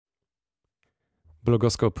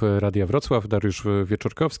Blogoskop Radia Wrocław, Dariusz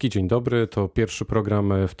Wieczorkowski, dzień dobry. To pierwszy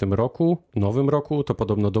program w tym roku, nowym roku. To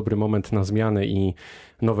podobno dobry moment na zmiany i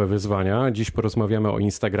nowe wyzwania. Dziś porozmawiamy o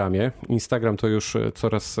Instagramie. Instagram to już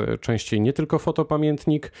coraz częściej nie tylko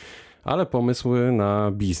fotopamiętnik, ale pomysły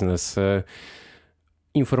na biznes.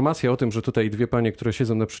 Informacja o tym, że tutaj dwie panie, które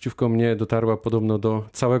siedzą naprzeciwko mnie, dotarła podobno do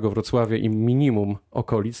całego Wrocławia i minimum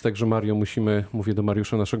okolic, także Mario, mówię do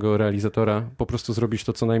Mariusza, naszego realizatora, po prostu zrobić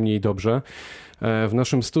to co najmniej dobrze. W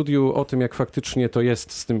naszym studiu o tym, jak faktycznie to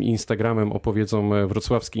jest z tym Instagramem, opowiedzą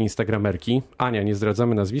wrocławskie instagramerki. Ania, nie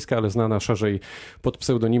zdradzamy nazwiska, ale znana szerzej pod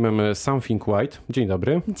pseudonimem somethingwhite. Dzień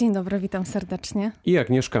dobry. Dzień dobry, witam serdecznie. I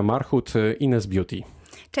Agnieszka Marchut, InesBeauty.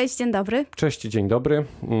 Cześć, dzień dobry. Cześć, dzień dobry.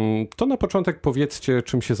 To na początek powiedzcie,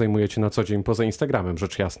 czym się zajmujecie na co dzień poza Instagramem,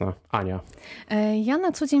 rzecz jasna. Ania. Ja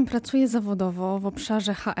na co dzień pracuję zawodowo w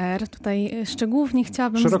obszarze HR. Tutaj szczegółów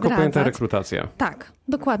chciałabym Szeroko zdradzać. pojęta rekrutacja. Tak,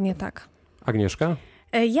 dokładnie tak. Agnieszka?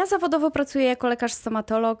 Ja zawodowo pracuję jako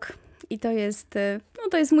lekarz-stomatolog i to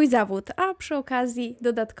jest mój zawód, a przy okazji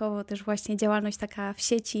dodatkowo też właśnie działalność taka w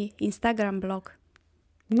sieci, Instagram, blog.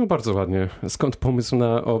 No bardzo ładnie. Skąd pomysł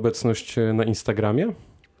na obecność na Instagramie?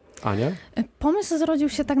 Ania? Pomysł zrodził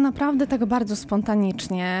się tak naprawdę tak bardzo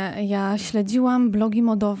spontanicznie. Ja śledziłam blogi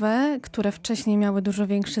modowe, które wcześniej miały dużo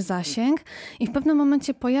większy zasięg i w pewnym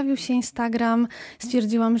momencie pojawił się Instagram.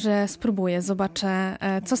 Stwierdziłam, że spróbuję, zobaczę,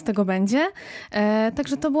 co z tego będzie.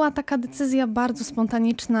 Także to była taka decyzja bardzo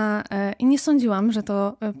spontaniczna i nie sądziłam, że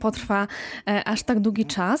to potrwa aż tak długi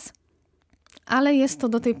czas. Ale jest to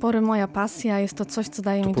do tej pory moja pasja, jest to coś, co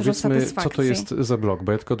daje mi dużo satysfakcji. Co to jest za blog?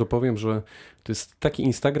 Bo ja tylko dopowiem, że to jest taki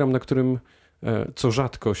Instagram, na którym, co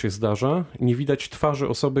rzadko się zdarza, nie widać twarzy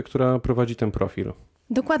osoby, która prowadzi ten profil.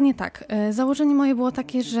 Dokładnie tak. Założenie moje było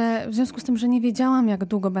takie, że w związku z tym, że nie wiedziałam, jak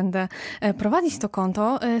długo będę prowadzić to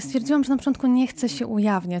konto, stwierdziłam, że na początku nie chcę się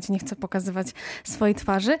ujawniać, nie chcę pokazywać swojej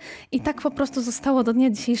twarzy i tak po prostu zostało do dnia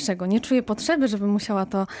dzisiejszego. Nie czuję potrzeby, żebym musiała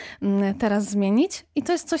to teraz zmienić i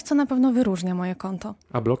to jest coś, co na pewno wyróżnia moje konto.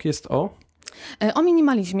 A blog jest o? O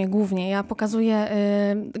minimalizmie głównie. Ja pokazuję,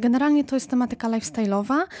 generalnie to jest tematyka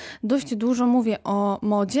lifestyle'owa. Dość dużo mówię o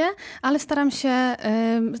modzie, ale staram się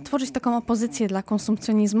tworzyć taką opozycję dla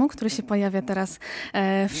konsumpcjonizmu, który się pojawia teraz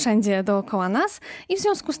wszędzie dookoła nas i w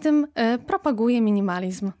związku z tym propaguję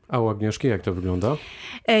minimalizm. A u Agnieszki jak to wygląda?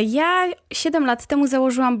 Ja 7 lat temu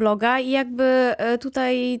założyłam bloga i jakby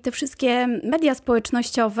tutaj te wszystkie media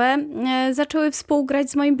społecznościowe zaczęły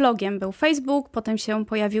współgrać z moim blogiem. Był Facebook, potem się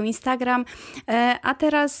pojawił Instagram, a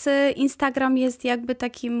teraz Instagram jest jakby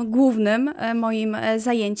takim głównym moim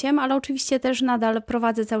zajęciem, ale oczywiście też nadal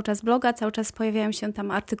prowadzę cały czas bloga, cały czas pojawiają się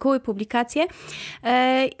tam artykuły, publikacje.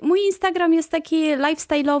 Mój Instagram jest taki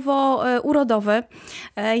lifestyle'owo-urodowy.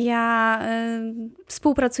 Ja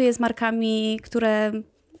współpracuję z markami, które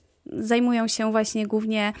zajmują się właśnie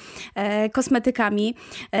głównie kosmetykami,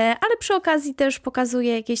 ale przy okazji też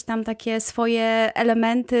pokazuję jakieś tam takie swoje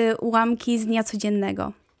elementy, ułamki z dnia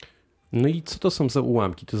codziennego. No i co to są za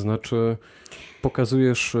ułamki? To znaczy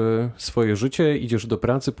pokazujesz swoje życie, idziesz do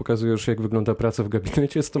pracy, pokazujesz jak wygląda praca w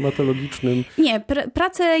gabinecie stomatologicznym? Nie,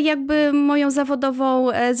 pracę jakby moją zawodową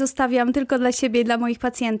zostawiam tylko dla siebie i dla moich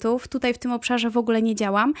pacjentów. Tutaj w tym obszarze w ogóle nie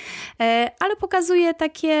działam, ale pokazuję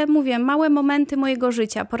takie, mówię, małe momenty mojego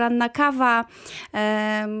życia. Poranna kawa,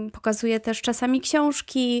 pokazuję też czasami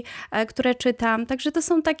książki, które czytam. Także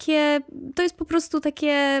to jest po prostu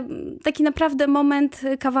taki naprawdę moment,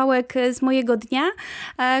 kawałek z mojego dnia,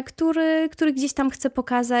 który gdzieś tam chcę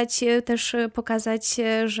pokazać,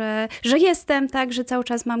 że jestem, tak, że cały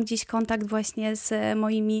czas mam gdzieś kontakt właśnie z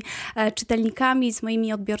moimi czytelnikami, z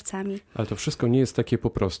moimi odbiorcami. Ale to wszystko nie jest takie po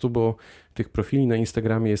prostu, bo tych profili na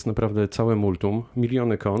Instagramie jest naprawdę całe multum,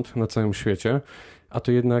 miliony kont na całym świecie, a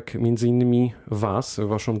to jednak między innymi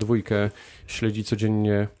waszą dwójkę śledzi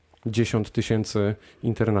codziennie 10 000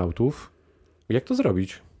 internautów. Jak to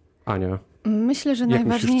zrobić, Ania? Myślę, że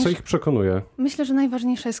co ich przekonuje? Myślę, że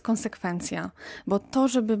najważniejsza jest konsekwencja, bo to,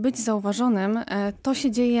 żeby być zauważonym, to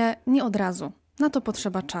się dzieje nie od razu. Na to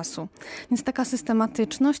potrzeba czasu. Więc taka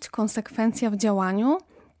systematyczność, konsekwencja w działaniu,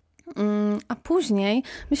 a później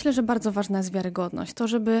myślę, że bardzo ważna jest wiarygodność. To,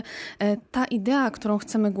 żeby ta idea, którą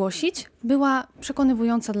chcemy głosić, była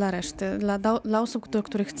przekonywująca dla reszty, dla osób, do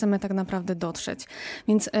których chcemy tak naprawdę dotrzeć.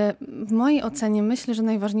 Więc w mojej ocenie myślę, że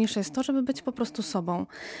najważniejsze jest to, żeby być po prostu sobą.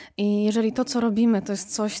 I jeżeli to, co robimy, to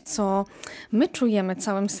jest coś, co my czujemy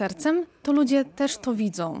całym sercem, to ludzie też to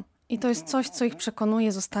widzą. I to jest coś, co ich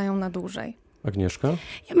przekonuje, zostają na dłużej. Agnieszka?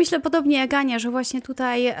 Ja myślę podobnie jak Ania, że właśnie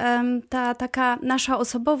tutaj ta taka nasza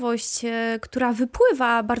osobowość, która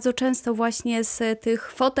wypływa bardzo często właśnie z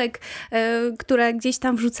tych fotek, które gdzieś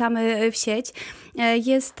tam wrzucamy w sieć,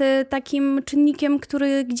 jest takim czynnikiem,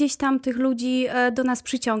 który gdzieś tam tych ludzi do nas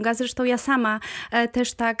przyciąga. Zresztą ja sama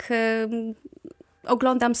też tak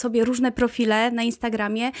oglądam sobie różne profile na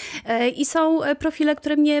Instagramie i są profile,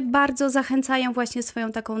 które mnie bardzo zachęcają właśnie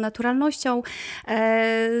swoją taką naturalnością.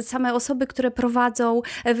 Same osoby, które prowadzą,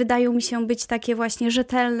 wydają mi się być takie właśnie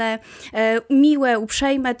rzetelne, miłe,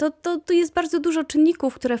 uprzejme. To jest bardzo dużo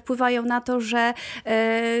czynników, które wpływają na to, że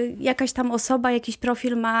jakaś tam osoba, jakiś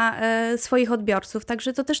profil ma swoich odbiorców.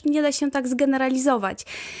 Także to też nie da się tak zgeneralizować.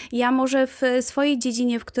 Ja może w swojej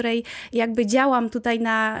dziedzinie, w której jakby działam tutaj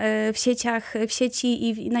w sieci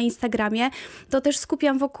i na Instagramie, to też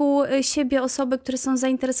skupiam wokół siebie osoby, które są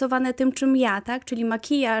zainteresowane tym, czym ja, tak? Czyli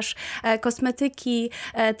makijaż, kosmetyki,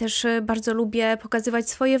 też bardzo lubię pokazywać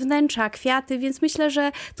swoje wnętrza, kwiaty, więc myślę,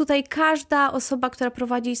 że tutaj każda osoba, która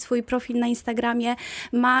prowadzi swój profil na Instagramie,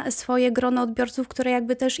 ma swoje grono odbiorców, które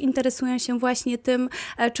jakby też interesują się właśnie tym,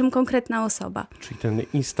 czym konkretna osoba. Czyli ten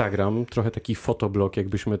Instagram, trochę taki fotoblog,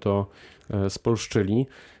 jakbyśmy to spolszczyli,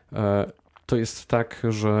 to jest tak,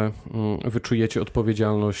 że wy czujecie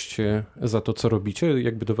odpowiedzialność za to, co robicie?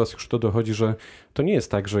 Jakby do was już to dochodzi, że to nie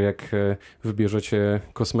jest tak, że jak wybierzecie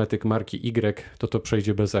kosmetyk marki Y, to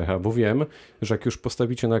przejdzie bez echa, bo wiem, że jak już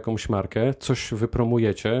postawicie na jakąś markę, coś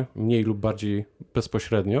wypromujecie, mniej lub bardziej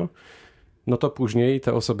bezpośrednio, no to później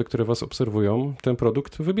te osoby, które was obserwują, ten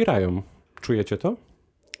produkt wybierają. Czujecie to?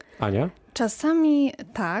 Ania? Czasami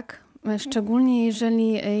tak. Szczególnie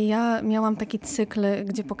jeżeli ja miałam taki cykl,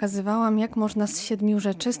 gdzie pokazywałam, jak można z 7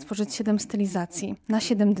 rzeczy stworzyć 7 stylizacji na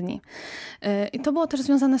 7 dni. I to było też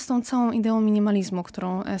związane z tą całą ideą minimalizmu,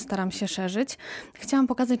 którą staram się szerzyć. Chciałam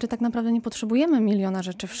pokazać, że tak naprawdę nie potrzebujemy miliona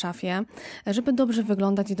rzeczy w szafie, żeby dobrze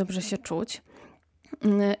wyglądać i dobrze się czuć.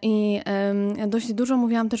 I dość dużo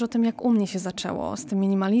mówiłam też o tym, jak u mnie się zaczęło z tym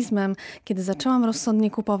minimalizmem, kiedy zaczęłam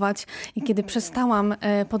rozsądnie kupować i kiedy przestałam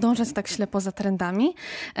podążać tak ślepo za trendami.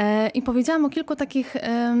 I powiedziałam o kilku takich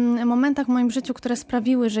momentach w moim życiu, które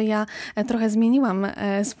sprawiły, że ja trochę zmieniłam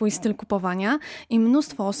swój styl kupowania i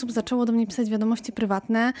mnóstwo osób zaczęło do mnie pisać wiadomości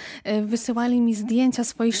prywatne, wysyłali mi zdjęcia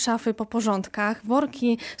swojej szafy po porządkach,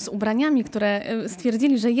 worki z ubraniami, które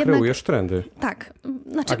stwierdzili, że jednak... Kreujesz trendy. Tak.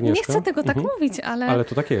 Znaczy, Agnieszka? nie chcę tego tak mówić, Ale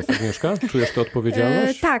to tak jest, Agnieszka? Czujesz tę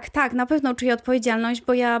odpowiedzialność? Tak, na pewno czuję odpowiedzialność,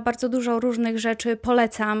 bo ja bardzo dużo różnych rzeczy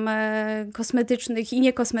polecam, kosmetycznych i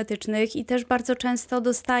niekosmetycznych i też bardzo często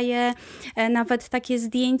dostaję nawet takie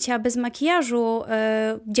zdjęcia bez makijażu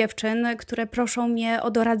dziewczyn, które proszą mnie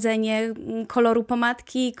o doradzenie koloru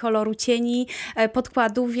pomadki, koloru cieni,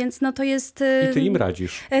 podkładów, więc no to jest... I ty im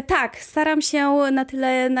radzisz? Tak, staram się na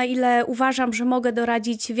tyle, na ile uważam, że mogę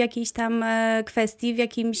doradzić w jakiejś tam kwestii, w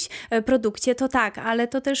jakimś produkcie, to tak, ale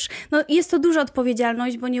to też, no jest to duża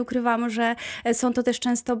odpowiedzialność, bo nie ukrywam, że są to też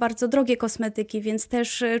często bardzo drogie kosmetyki, więc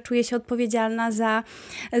też czuję się odpowiedzialna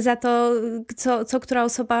za to, co która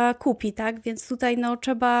osoba kupi, tak? Więc tutaj no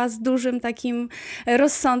trzeba z dużym takim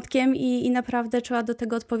rozsądkiem i naprawdę trzeba do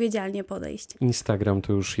tego odpowiedzialnie podejść. Instagram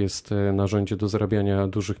to już jest narzędzie do zarabiania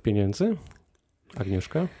dużych pieniędzy?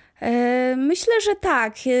 Agnieszka? Myślę, że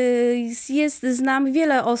tak. Znam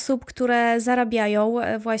wiele osób, które zarabiają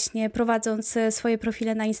właśnie prowadząc swoje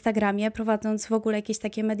profile na Instagramie, prowadząc w ogóle jakieś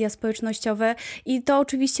takie media społecznościowe i to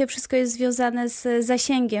oczywiście wszystko jest związane z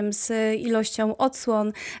zasięgiem, z ilością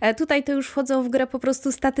odsłon. Tutaj to już wchodzą w grę po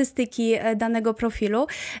prostu statystyki danego profilu,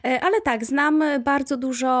 ale tak, znam bardzo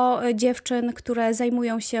dużo dziewczyn, które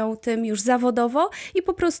zajmują się tym już zawodowo i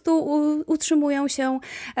po prostu utrzymują się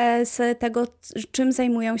z tego, czym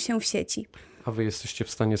zajmują się w sieci. A wy jesteście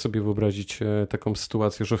w stanie sobie wyobrazić taką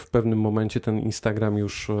sytuację, że w pewnym momencie ten Instagram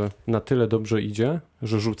już na tyle dobrze idzie,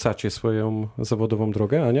 że rzucacie swoją zawodową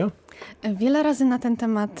drogę, Ania? Wiele razy na ten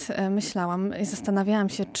temat myślałam i zastanawiałam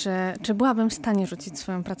się, czy byłabym w stanie rzucić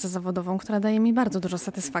swoją pracę zawodową, która daje mi bardzo dużo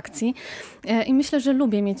satysfakcji. I myślę, że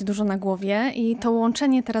lubię mieć dużo na głowie i to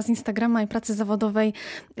łączenie teraz Instagrama i pracy zawodowej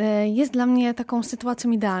jest dla mnie taką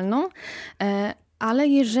sytuacją idealną. Ale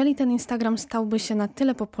jeżeli ten Instagram stałby się na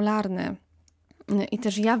tyle popularny i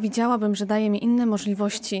też ja widziałabym, że daje mi inne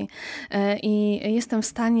możliwości i jestem w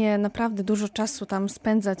stanie naprawdę dużo czasu tam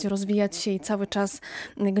spędzać, rozwijać się i cały czas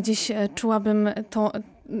gdzieś czułabym to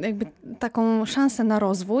jakby taką szansę na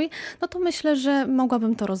rozwój, no to myślę, że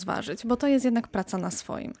mogłabym to rozważyć, bo to jest jednak praca na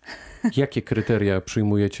swoim. Jakie kryteria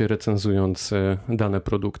przyjmujecie recenzując dane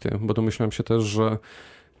produkty? Bo domyślam się też, że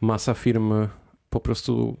masa firm po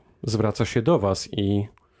prostu zwraca się do was i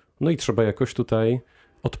trzeba jakoś tutaj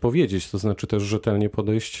odpowiedzieć, to znaczy też rzetelnie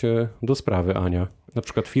podejść do sprawy, Ania. Na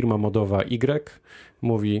przykład firma modowa Y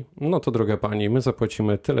mówi, no to droga pani, my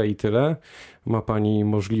zapłacimy tyle i tyle, ma pani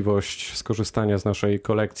możliwość skorzystania z naszej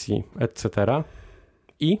kolekcji, etc.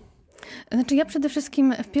 I? Znaczy ja przede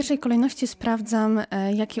wszystkim w pierwszej kolejności sprawdzam,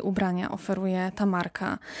 jakie ubrania oferuje ta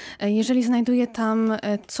marka. Jeżeli znajduję tam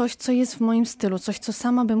coś, co jest w moim stylu, coś, co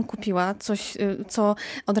sama bym kupiła, coś, co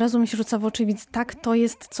od razu mi się rzuca w oczy, więc tak, to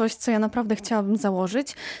jest coś, co ja naprawdę chciałabym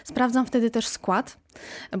założyć. Sprawdzam wtedy też skład,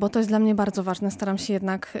 bo to jest dla mnie bardzo ważne. Staram się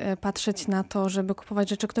jednak patrzeć na to, żeby kupować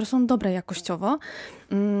rzeczy, które są dobre jakościowo.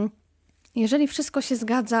 Jeżeli wszystko się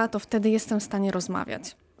zgadza, to wtedy jestem w stanie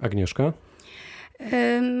rozmawiać. Agnieszka?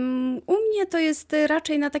 U mnie to jest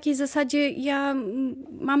raczej na takiej zasadzie, ja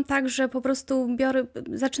mam tak, że po prostu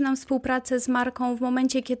zaczynam współpracę z marką w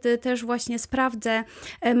momencie, kiedy też właśnie sprawdzę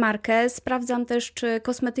markę. Sprawdzam też, czy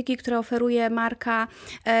kosmetyki, które oferuje marka,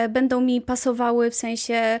 będą mi pasowały w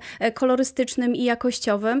sensie kolorystycznym i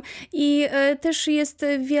jakościowym. I też jest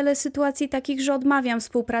wiele sytuacji takich, że odmawiam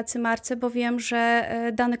współpracy marce, bo wiem, że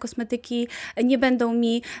dane kosmetyki nie będą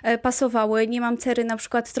mi pasowały. Nie mam cery na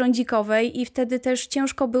przykład trądzikowej i wtedy też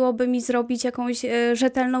ciężko byłoby mi zrobić jakąś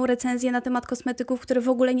rzetelną recenzję na temat kosmetyków, które w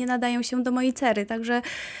ogóle nie nadają się do mojej cery. Także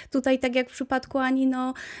tutaj, tak jak w przypadku Ani,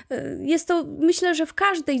 no, jest to, myślę, że w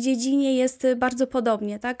każdej dziedzinie jest bardzo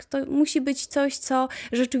podobnie. Tak? To musi być coś, co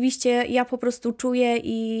rzeczywiście ja po prostu czuję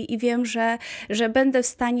i wiem, że będę w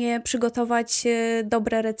stanie przygotować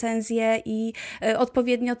dobre recenzje i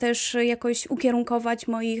odpowiednio też jakoś ukierunkować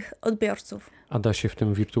moich odbiorców. A da się w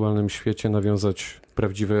tym wirtualnym świecie nawiązać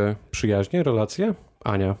prawdziwe przyjaźnie, relacje?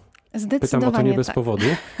 Ania? Pytam o to nie bez powodu,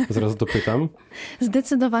 zaraz dopytam.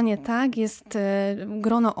 Zdecydowanie tak. Jest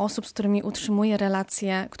grono osób, z którymi utrzymuję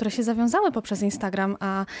relacje, które się zawiązały poprzez Instagram,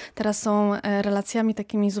 a teraz są relacjami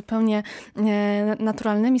takimi zupełnie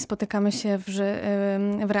naturalnymi. Spotykamy się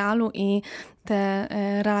w realu i te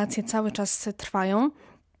relacje cały czas trwają.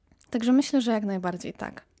 Także myślę, że jak najbardziej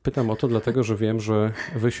tak. Pytam o to dlatego, że wiem, że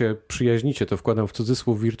wy się przyjaźnicie, to wkładam w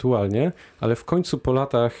cudzysłów wirtualnie, ale w końcu po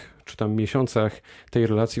latach czy tam miesiącach tej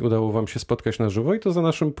relacji udało wam się spotkać na żywo i to za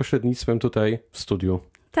naszym pośrednictwem tutaj w studiu.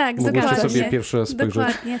 Tak, Mogłyście dokładnie. sobie pierwszy raz spojrzeć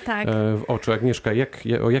Dokładnie, tak. w oczy. Agnieszka,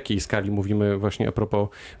 o jakiej skali mówimy właśnie a propos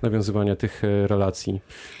nawiązywania tych relacji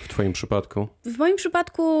w twoim przypadku? W moim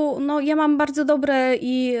przypadku no, ja mam bardzo dobre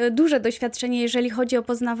i duże doświadczenie, jeżeli chodzi o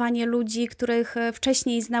poznawanie ludzi, których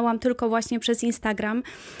wcześniej znałam tylko właśnie przez Instagram.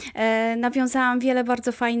 Nawiązałam wiele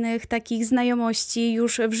bardzo fajnych takich znajomości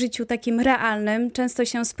już w życiu takim realnym. Często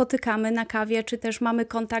się spotykamy na kawie, czy też mamy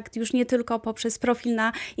kontakt już nie tylko poprzez profil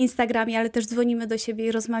na Instagramie, ale też dzwonimy do siebie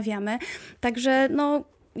i rozmawiamy. Także no,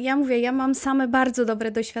 ja mówię, ja mam same bardzo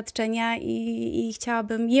dobre doświadczenia i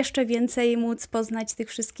chciałabym jeszcze więcej móc poznać tych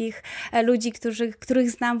wszystkich ludzi,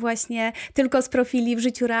 których znam właśnie tylko z profili w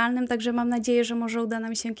życiu realnym, także mam nadzieję, że może uda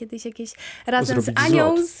nam się kiedyś jakieś razem zrobić z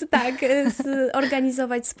Anią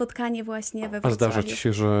organizować spotkanie właśnie we Wrocławiu. A zdarza ci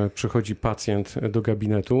się, że przychodzi pacjent do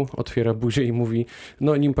gabinetu, otwiera buzię i mówi,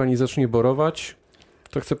 no nim pani zacznie borować,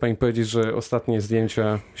 to chcę pani powiedzieć, że ostatnie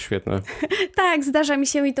zdjęcia świetne. Tak, zdarza mi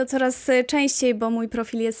się i to coraz częściej, bo mój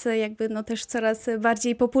profil jest jakby no też coraz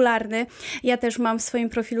bardziej popularny. Ja też mam w swoim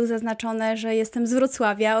profilu zaznaczone, że jestem z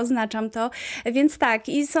Wrocławia, oznaczam to. Więc tak,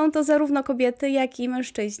 i są to zarówno kobiety, jak i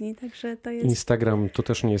mężczyźni. Także to jest... Instagram to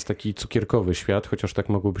też nie jest taki cukierkowy świat, chociaż tak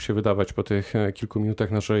mogłoby się wydawać po tych kilku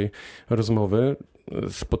minutach naszej rozmowy.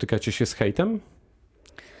 Spotykacie się z hejtem?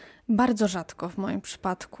 Bardzo rzadko w moim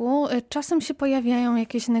przypadku. Czasem się pojawiają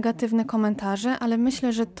jakieś negatywne komentarze, ale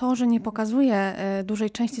myślę, że to, że nie pokazuję dużej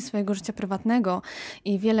części swojego życia prywatnego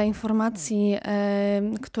i wiele informacji,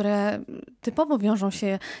 które typowo wiążą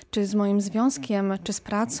się czy z moim związkiem, czy z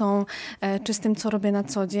pracą, czy z tym, co robię na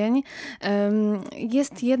co dzień,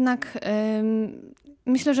 jest jednak...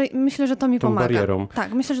 Myślę, że to mi pomaga. Barierą.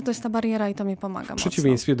 Tak, myślę, że to jest ta bariera i to mi pomaga. W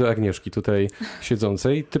przeciwieństwie do Agnieszki tutaj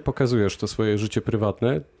siedzącej, ty pokazujesz to swoje życie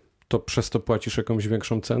prywatne, to przez to płacisz jakąś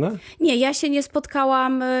większą cenę? Nie, ja się nie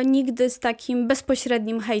spotkałam nigdy z takim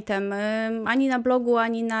bezpośrednim hejtem. Ani na blogu,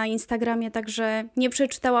 ani na Instagramie, także nie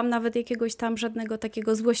przeczytałam nawet jakiegoś tam żadnego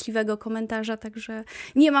takiego złośliwego komentarza, także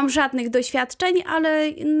nie mam żadnych doświadczeń,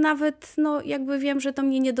 ale nawet no, jakby wiem, że to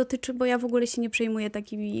mnie nie dotyczy, bo ja w ogóle się nie przejmuję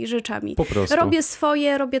takimi rzeczami. Po prostu. Robię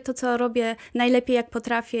swoje, robię to, co robię najlepiej jak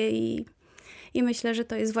potrafię i myślę, że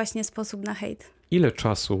to jest właśnie sposób na hejt. Ile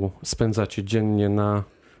czasu spędzacie dziennie na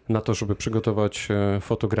to, żeby przygotować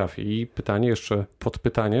fotografię? I pytanie, jeszcze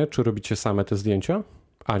podpytanie, czy robicie same te zdjęcia?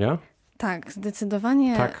 Ania? Tak,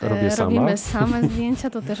 zdecydowanie tak, robimy same zdjęcia.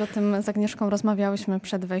 To też o tym z Agnieszką rozmawiałyśmy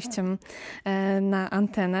przed wejściem na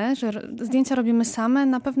antenę, że zdjęcia robimy same.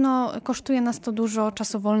 Na pewno kosztuje nas to dużo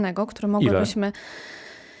czasu wolnego, który mogłybyśmy...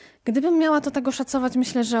 Gdybym miała to tego szacować,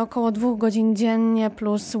 myślę, że około 2 godzin dziennie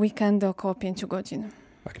plus weekendy około 5 godzin.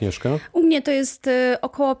 Agnieszka? U mnie to jest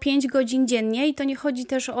około 5 godzin dziennie i to nie chodzi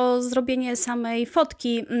też o zrobienie samej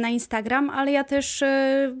fotki na Instagram, ale ja też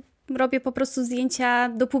robię po prostu zdjęcia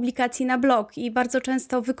do publikacji na blog i bardzo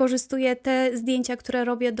często wykorzystuję te zdjęcia, które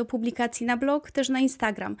robię do publikacji na blog, też na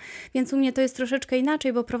Instagram. Więc u mnie to jest troszeczkę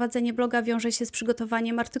inaczej, bo prowadzenie bloga wiąże się z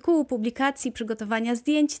przygotowaniem artykułu, publikacji, przygotowania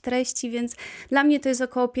zdjęć, treści, więc dla mnie to jest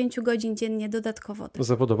około 5 godzin dziennie dodatkowo.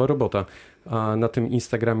 Zawodowa robota. A na tym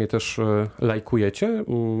Instagramie też lajkujecie?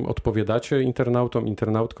 Odpowiadacie internautom,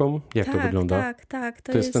 internautkom? Jak to wygląda? Tak.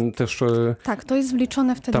 To jest ten też... Tak, to jest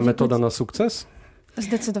wliczone w te ta metoda na sukces?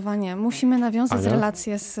 Zdecydowanie. Musimy nawiązać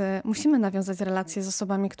relacje z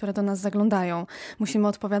osobami, które do nas zaglądają. Musimy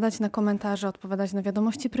odpowiadać na komentarze, odpowiadać na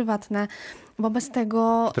wiadomości prywatne, bo bez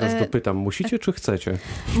tego... Teraz dopytam, musicie czy chcecie?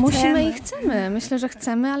 Musimy i chcemy. Myślę, że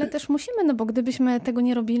chcemy, ale też musimy, no bo gdybyśmy tego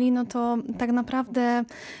nie robili, no to tak naprawdę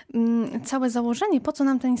całe założenie, po co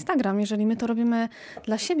nam ten Instagram, jeżeli my to robimy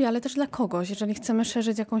dla siebie, ale też dla kogoś. Jeżeli chcemy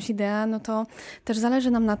szerzyć jakąś ideę, no to też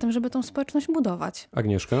zależy nam na tym, żeby tą społeczność budować.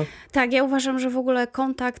 Agnieszka? Tak, ja uważam, że w ogóle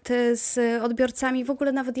kontakt z odbiorcami, w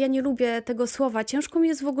ogóle nawet ja nie lubię tego słowa. Ciężko mi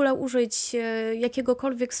jest w ogóle użyć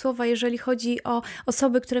jakiegokolwiek słowa, jeżeli chodzi o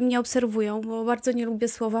osoby, które mnie obserwują, bo bardzo nie lubię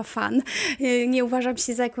słowa fan. Nie uważam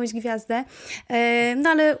się za jakąś gwiazdę. No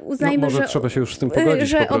ale uznajmy, może trzeba się już z tym pogodzić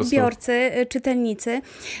że po prostu. odbiorcy, czytelnicy.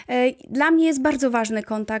 Dla mnie jest bardzo ważny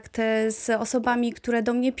kontakt z osobami, które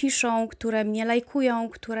do mnie piszą, które mnie lajkują,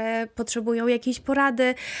 które potrzebują jakiejś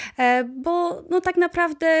porady, bo no tak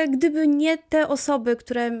naprawdę gdyby nie te osoby,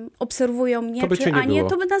 które obserwują mnie czy Anię,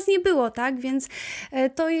 to by nas nie było, tak? Więc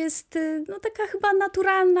to jest no, taka chyba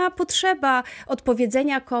naturalna potrzeba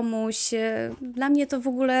odpowiedzenia komuś. Dla mnie to w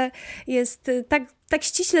ogóle jest tak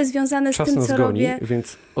ściśle związane z tym, co robię.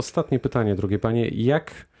 Więc ostatnie pytanie, drogie panie.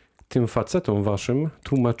 Jak tym facetom waszym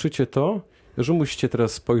tłumaczycie to, że musicie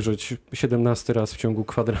teraz spojrzeć 17 raz w ciągu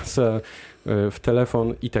kwadransa w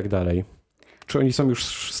telefon i tak dalej? Czy oni są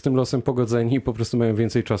już z tym losem pogodzeni i po prostu mają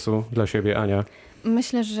więcej czasu dla siebie? Ania?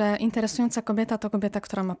 Myślę, że interesująca kobieta to kobieta,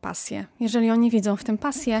 która ma pasję. Jeżeli oni widzą w tym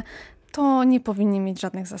pasję, to nie powinni mieć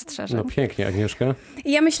żadnych zastrzeżeń. No pięknie, Agnieszka.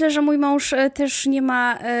 Ja myślę, że mój mąż też nie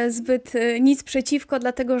ma zbyt nic przeciwko,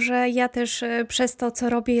 dlatego że ja też przez to, co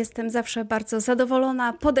robię, jestem zawsze bardzo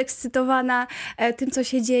zadowolona, podekscytowana tym, co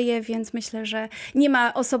się dzieje, więc myślę, że nie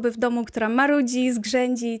ma osoby w domu, która marudzi,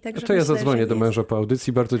 zgrzędzi. Także to ja zadzwonię do męża po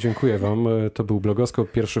audycji. Bardzo dziękuję wam. To był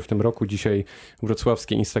Blogoskop, pierwszy w tym roku. Dzisiaj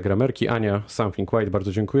wrocławskie instagramerki. Ania, somethingwhite,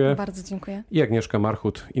 bardzo dziękuję. Bardzo dziękuję. I Agnieszka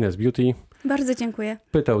Marchut, InesBeauty. Bardzo dziękuję.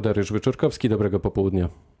 Pytał Dariusz Wyczorkowski. Dobrego popołudnia.